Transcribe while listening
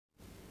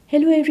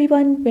Hello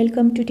everyone,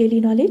 welcome to Daily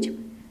Knowledge.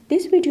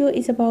 This video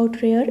is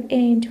about rare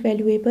and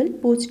valuable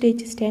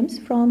postage stamps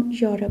from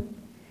Europe.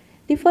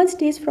 The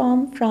first is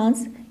from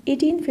France,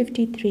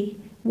 1853.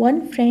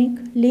 1 franc,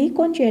 lake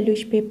on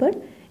yellowish paper,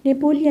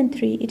 Napoleon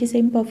III, it is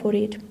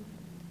imperforate.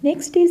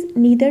 Next is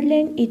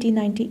Netherlands,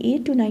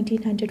 1898 to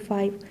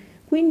 1905.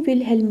 Queen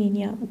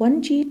Wilhelmina,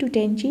 1G to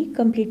 10G,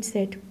 complete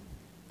set.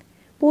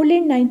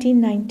 Poland,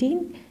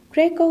 1919.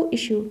 Krakow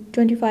issue,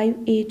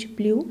 25H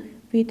blue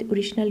with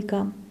original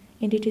gum,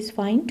 and it is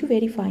fine to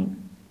very fine.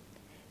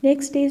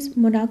 Next is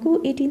Monaco,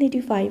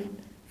 1885.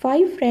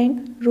 5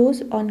 franc,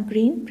 rose on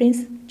green,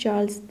 Prince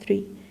Charles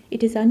III.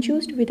 It is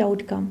unused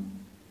without gum.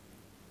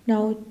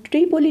 Now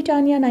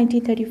Tripolitania,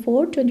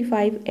 1934.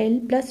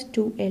 25L plus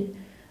 2L.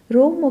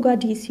 Rome,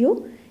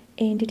 Mogadiscio,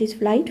 and it is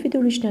flight with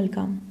original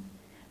gum.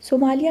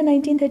 Somalia,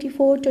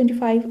 1934.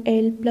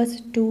 25L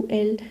plus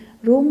 2L.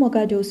 Rome,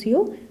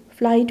 Mogadiscio,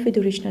 flight with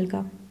original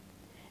gum.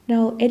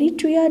 Now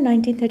Eritrea,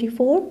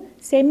 1934.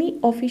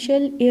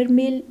 Semi-official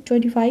airmail,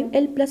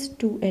 25L plus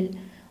 2L.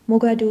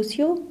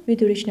 Mogadiscio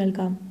with original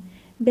gum.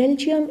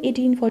 Belgium,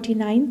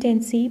 1849.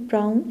 10C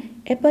brown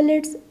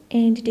epaulets,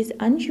 and it is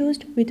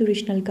unused with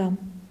original gum.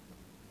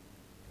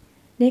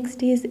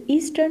 Next is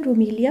Eastern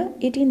Rumelia,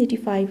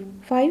 1885.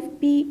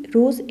 5P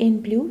rose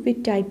and blue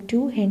with type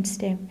 2 hand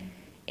stamp,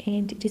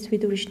 and it is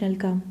with original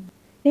gum.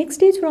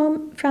 Next is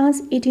from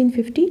France,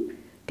 1850.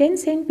 10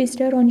 cent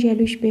blister on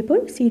yellowish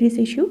paper, series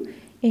issue,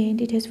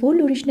 and it has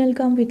full original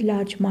gum with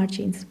large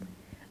margins.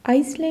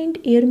 Iceland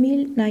airmail,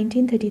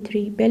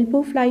 1933.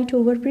 Belbo flight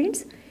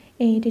overprints,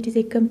 and it is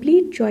a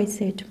complete joy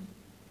set.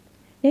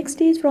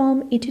 Next is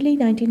from Italy,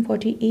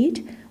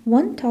 1948.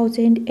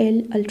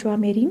 1000L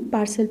ultramarine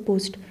parcel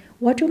post,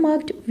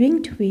 watermarked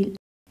winged wheel.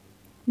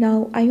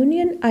 Now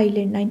Ionian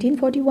Island,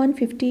 1941.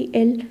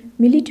 50L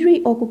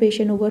military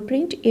occupation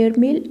overprint,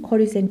 airmail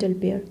horizontal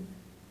pair.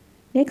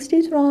 Next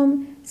is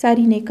from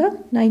Cyrenaica,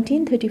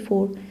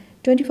 1934.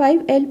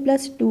 25L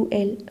plus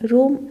 2L,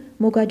 Rome,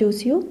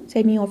 Mogadiscio,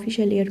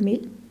 semi-official airmail.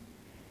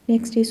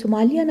 Next is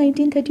Somalia,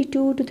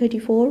 1932 to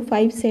 34.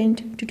 5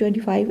 cent to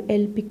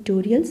 25L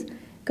pictorials,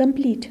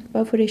 complete,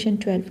 perforation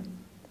 12.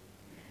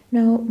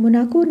 Now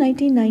Monaco,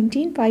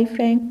 1919. 5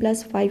 franc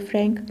plus 5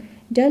 franc,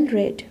 dull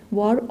red,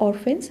 war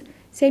orphans,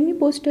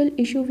 semi-postal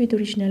issue with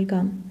original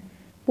gum.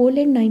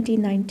 Poland,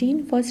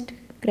 1919. First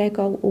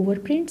Krakow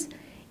overprints,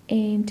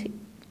 and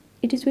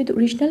it is with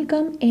original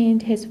gum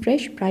and has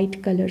fresh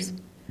bright colors.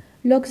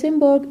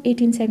 Luxembourg,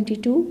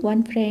 1872.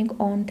 1 franc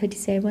on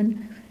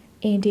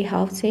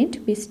 37.5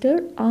 cent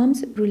blister,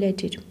 arms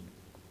roulated.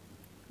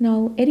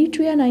 Now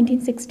Eritrea,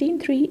 1916.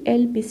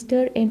 3L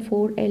blister and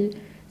 4L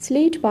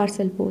slate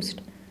parcel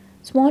post,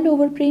 small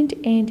overprint,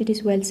 and it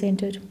is well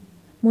centered.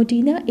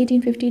 Modena,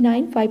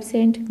 1859. 5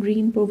 cent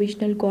green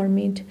provisional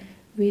garment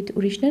with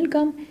original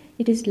gum.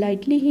 It is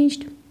lightly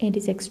hinged and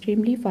is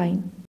extremely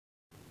fine.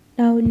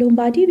 Now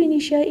Lombardy,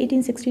 Venetia,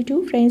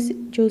 1862. French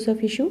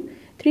Joseph issue,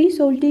 3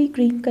 soldi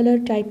green color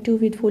type 2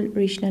 with full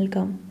original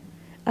gum.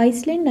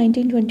 Iceland,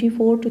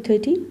 1924 to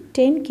 30.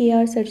 10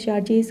 KR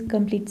surcharges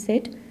complete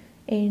set,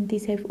 and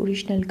these have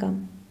original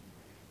gum.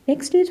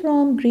 Next is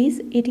from Greece,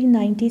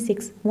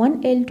 1896.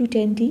 1L to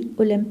 10D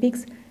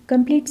Olympics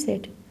complete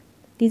set.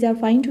 These are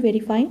fine to very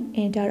fine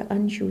and are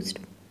unused.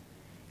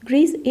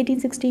 Greece,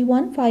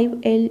 1861.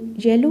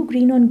 5L yellow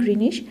green on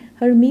greenish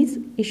Hermes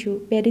issue,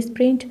 Paris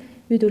print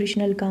with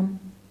original gum.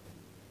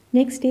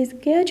 Next is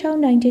Keachau,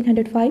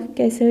 1905.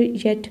 Kaiser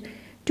jet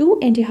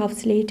 2.5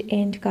 slate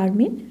and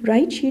carmine,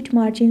 right sheet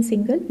margin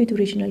single with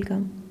original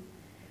gum.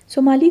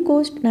 Somali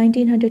Coast,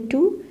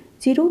 1902.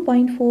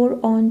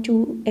 0.4 on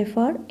 2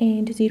 FR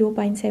and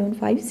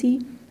 0.75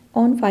 C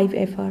on 5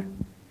 FR.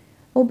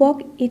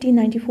 Obok,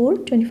 1894.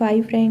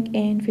 25 franc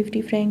and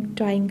 50 franc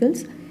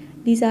triangles.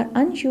 These are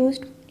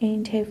unused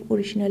and have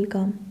original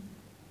gum.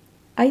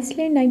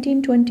 Iceland,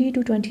 1920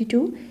 to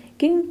 22.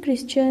 King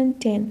Christian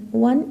 10.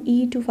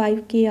 1E to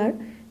 5 KR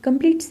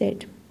complete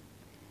set.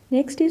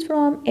 Next is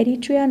from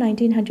Eritrea,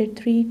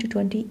 1903 to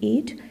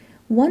 28.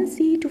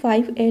 1C to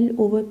 5L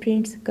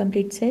overprints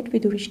complete set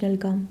with original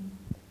gum.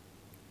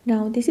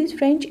 Now this is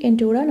French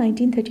Andorra,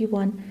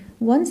 1931.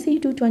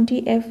 1C to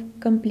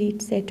 20F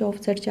complete set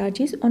of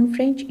surcharges on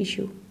French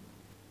issue.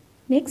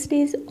 Next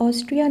is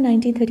Austria,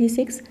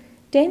 1936.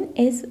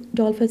 10S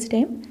dolphin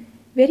stamp,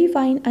 very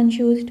fine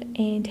unused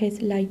and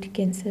has light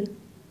cancel.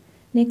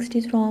 Next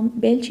is from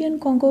Belgian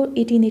Congo,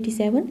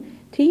 1887.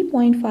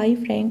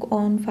 3.5 franc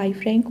on 5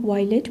 franc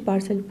violet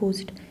parcel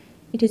post.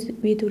 It is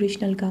with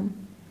original gum.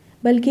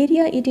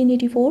 Bulgaria,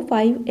 1884.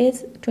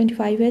 5S,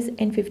 25S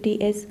and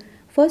 50S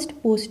first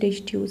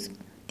postage dues.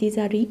 These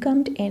are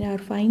recommed and are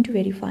fine to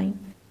very fine.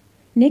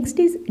 Next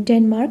is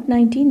Denmark,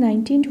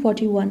 1919 to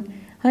 41.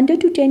 100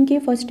 to 10K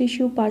first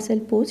issue parcel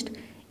post,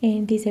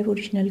 and these have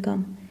original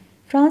gum.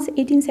 France,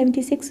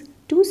 1876.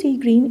 2C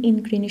green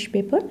in greenish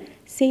paper,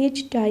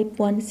 sage type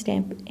 1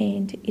 stamp,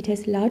 and it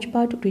has large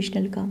part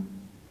original gum.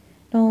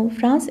 Now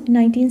France,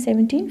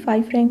 1917.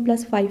 5 franc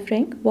plus 5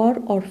 franc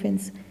war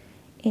orphans,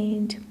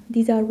 and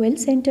these are well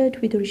centered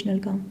with original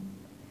gum.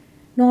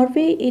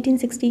 Norway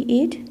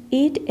 1868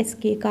 8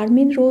 SK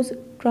Carmine Rose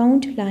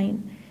crowned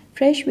lion,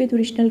 fresh with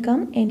original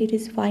gum and it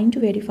is fine to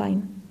very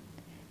fine.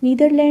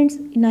 Netherlands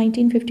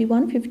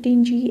 1951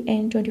 15G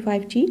and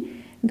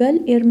 25G Gull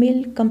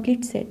Airmail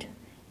complete set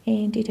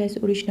and it has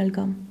original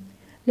gum.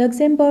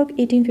 Luxembourg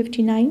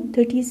 1859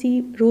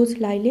 30C Rose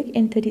Lilac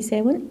and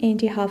 37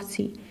 and a half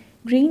C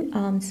Green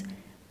Arms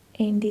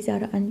and these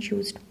are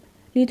unused.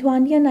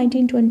 Lithuania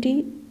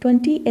 1920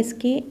 20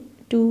 SK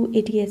to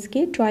 80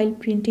 SK trial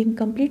printing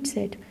complete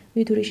set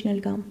with original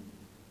gum.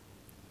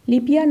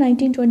 Libya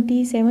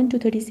 1927 to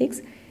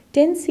 36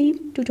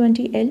 10C to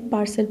 20L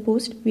parcel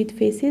post with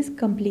faces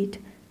complete.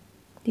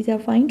 These are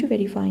fine to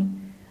very fine.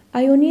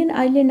 Ionian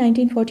Island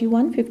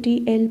 1941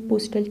 50L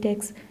postal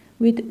text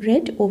with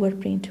red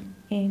overprint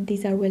and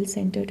these are well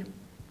centered.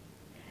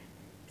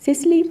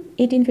 Sicily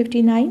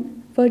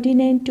 1859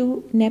 Ferdinand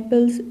to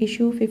Naples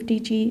issue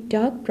 50G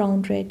dark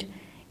brown red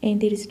and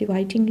there is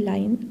dividing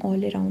line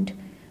all around.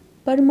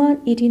 Parma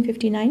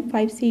 1859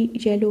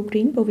 5C yellow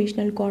green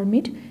provisional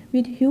gourmet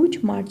with huge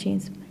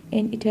margins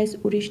and it has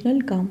original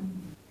gum.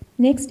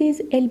 Next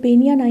is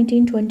Albania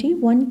 1920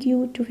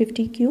 1Q to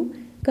 50Q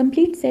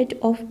complete set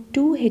of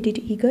two-headed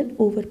eagle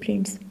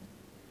overprints.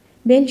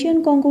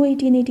 Belgian Congo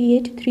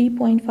 1888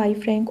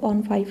 3.5 franc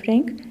on 5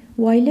 franc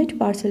violet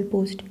parcel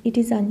post. It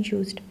is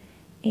unused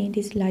and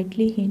is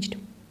lightly hinged.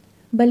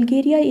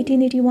 Bulgaria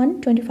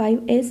 1881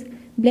 25S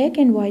black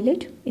and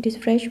violet. It is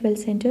fresh, well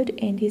centered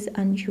and is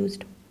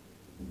unused.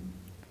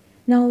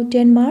 Now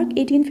Denmark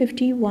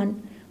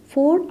 1851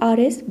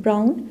 4RS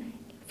brown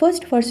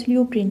first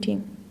fursleo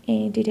printing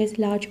and it has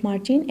large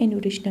margin and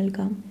original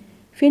gum.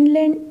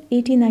 Finland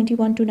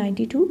 1891 to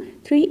 92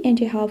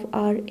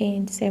 3.5R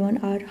and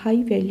 7R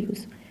high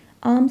values.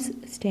 Arms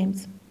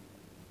stems.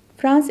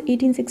 France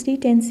 1860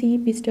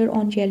 10C blister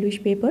on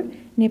yellowish paper.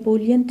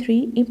 Napoleon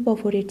III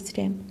imperforate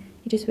stamp.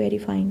 It is very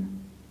fine.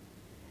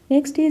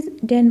 Next is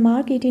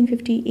Denmark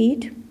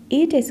 1858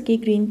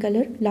 8SK green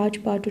color,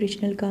 large part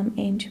original gum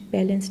and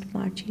balanced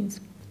margins.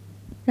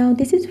 Now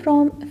this is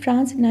from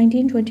France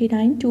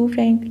 1929 2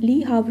 franc Le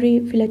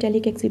Havre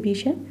philatelic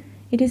exhibition.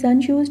 It is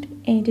unused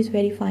and is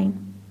very fine.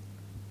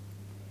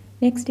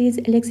 Next is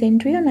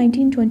Alexandria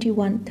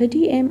 1921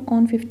 30M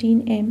on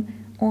 15M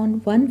on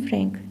 1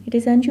 franc. It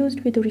is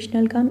unused with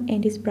original gum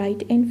and is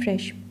bright and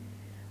fresh.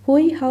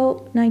 Hoi Hao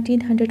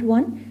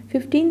 1901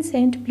 15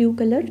 cent blue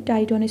color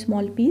tied on a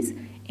small piece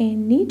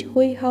and neat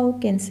Hoi Hao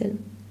cancel.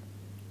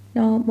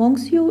 Now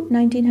Monsieur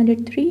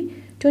 1903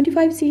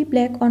 25C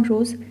black on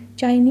rose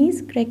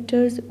Chinese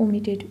characters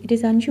omitted. It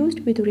is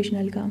unused with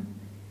original gum.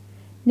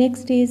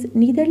 Next is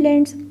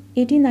Netherlands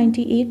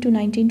 1898 to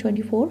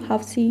 1924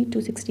 half C to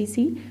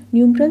 60C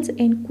numerals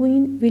and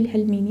Queen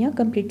Wilhelmina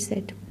complete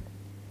set.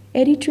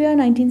 Eritrea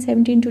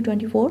 1917 to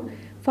 24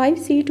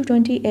 5C to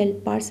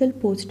 20L parcel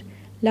post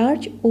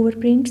large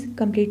overprints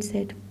complete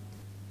set.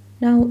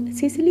 Now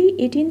Sicily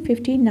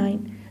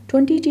 1859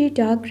 20G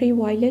dark grey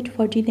violet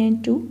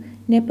Ferdinand II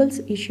Naples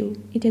issue.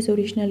 It has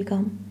original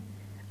gum.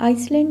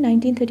 Iceland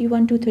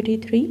 1931 to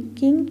 33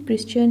 King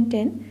Christian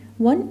 10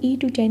 1E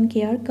to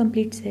 10KR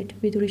complete set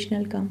with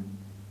original gum.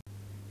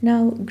 Now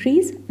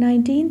Greece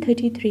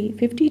 1933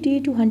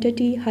 50D to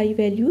 100D high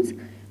values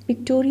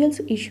pictorials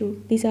issue.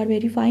 These are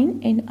very fine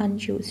and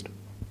unused.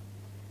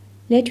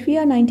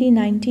 Latvia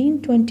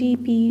 1919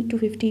 20P to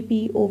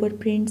 50P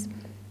overprints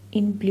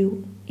in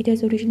blue. It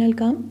has original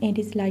gum and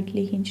is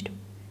lightly hinged.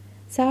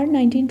 SAR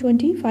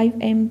 1920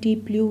 5M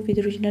deep blue with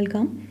original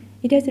gum.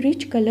 It has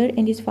rich color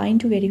and is fine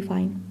to very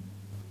fine.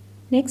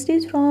 Next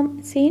is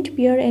from St.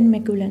 Pierre and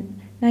Miquelon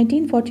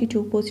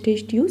 1942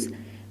 postage dues.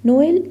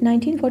 Noel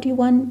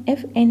 1941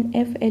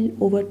 FNFL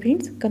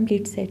overprints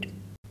complete set.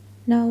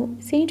 Now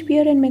St.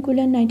 Pierre and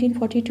Miquelon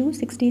 1942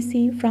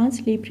 60C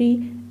France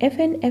Libri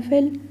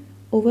FNFL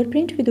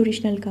overprint with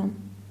original gum.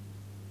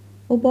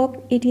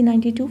 Obok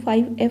 1892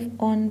 5F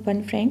on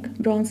 1 franc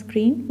bronze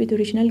green with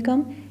original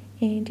gum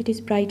and it is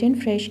bright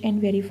and fresh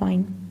and very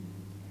fine.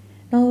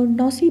 Now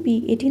Nossi B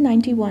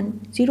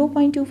 1891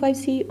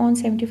 0.25C on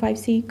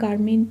 75C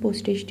carmine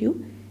postage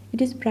due.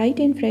 It is bright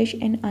and fresh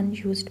and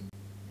unused.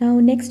 Now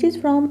next is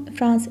from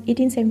France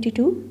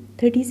 1872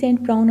 30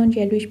 cent brown on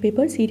yellowish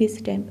paper series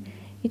stamp.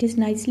 It is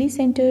nicely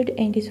centered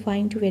and is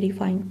fine to very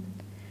fine.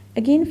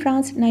 Again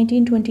France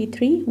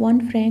 1923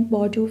 1 franc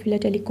Bordeaux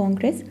philatelic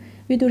congress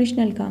with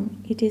original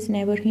gum. It is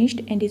never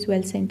hinged and is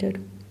well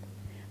centered.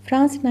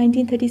 France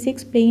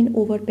 1936 plain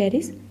over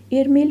Paris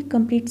airmail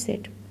complete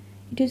set.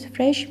 It is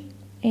fresh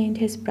and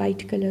has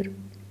bright color.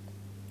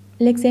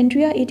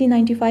 Alexandria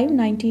 1895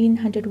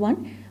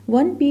 1901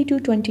 1P to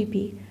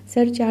 20P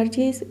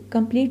surcharges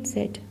complete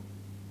set.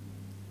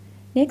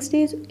 Next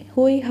is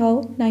Hoi Hao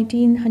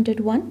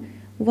 1901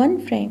 1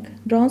 franc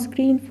bronze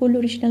green full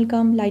original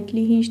gum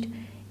lightly hinged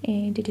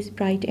and it is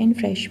bright and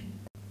fresh.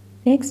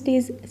 Next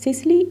is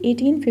Sicily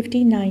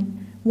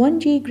 1859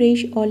 1G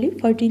greyish olive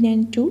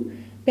Ferdinand II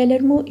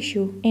Palermo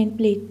issue and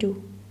plate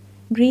 2.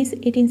 Greece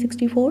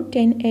 1864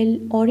 10L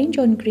orange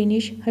on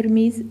greenish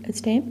Hermes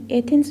stamp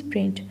Athens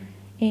print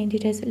and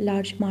it has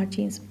large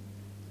margins.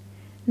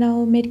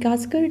 Now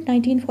Madagascar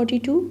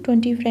 1942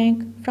 20 franc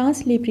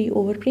France Libri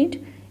overprint.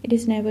 It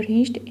is never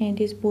hinged and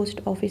is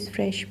post office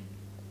fresh.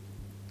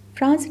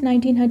 France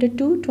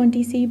 1902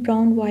 20C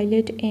brown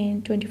violet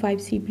and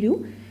 25C blue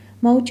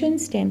Mauchan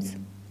stamps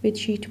with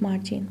sheet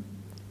margin.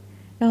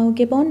 Now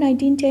Gabon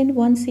 1910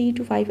 1C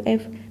to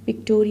 5F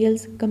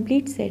pictorials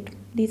complete set.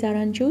 These are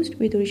unused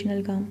with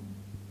original gum.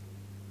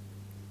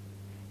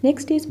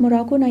 Next is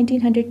Morocco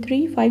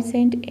 1903 5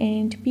 cent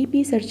and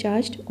PP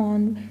surcharged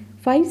on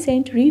 5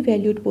 cent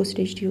revalued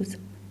postage dues.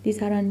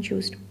 These are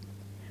unused.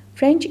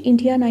 French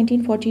India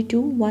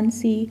 1942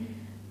 1C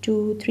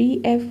to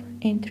 3F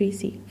and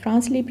 3C.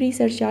 France Libri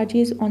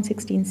surcharges on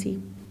 16C.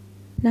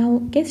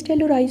 Now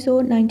Castello Riso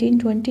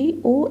 1920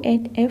 O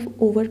and F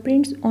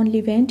overprints on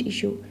Levant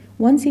issue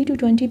 1C to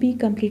 20B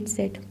complete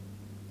set.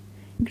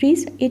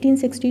 Greece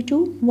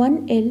 1862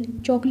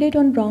 1L chocolate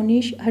on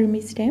brownish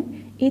Hermes stamp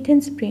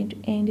Athens print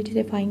and it is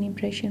a fine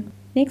impression.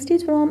 Next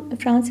is from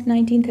France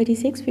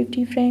 1936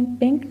 50 franc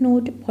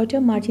banknote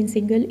bottom margin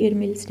single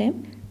airmail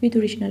stamp with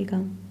original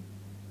gum.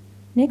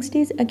 Next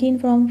is again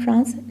from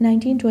France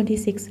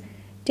 1926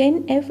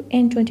 10F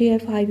and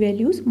 20F high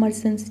values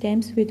Merson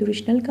stamps with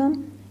original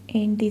gum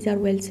and these are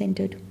well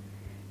centered.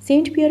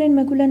 Saint Pierre and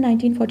Miquelon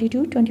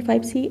 1942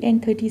 25C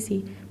and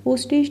 30C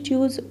postage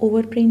dues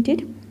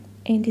overprinted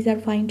and these are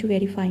fine to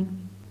very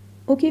fine.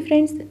 Okay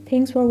friends,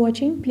 thanks for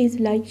watching. Please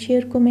like,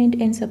 share, comment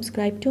and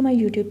subscribe to my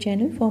YouTube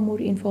channel for more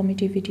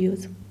informative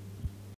videos.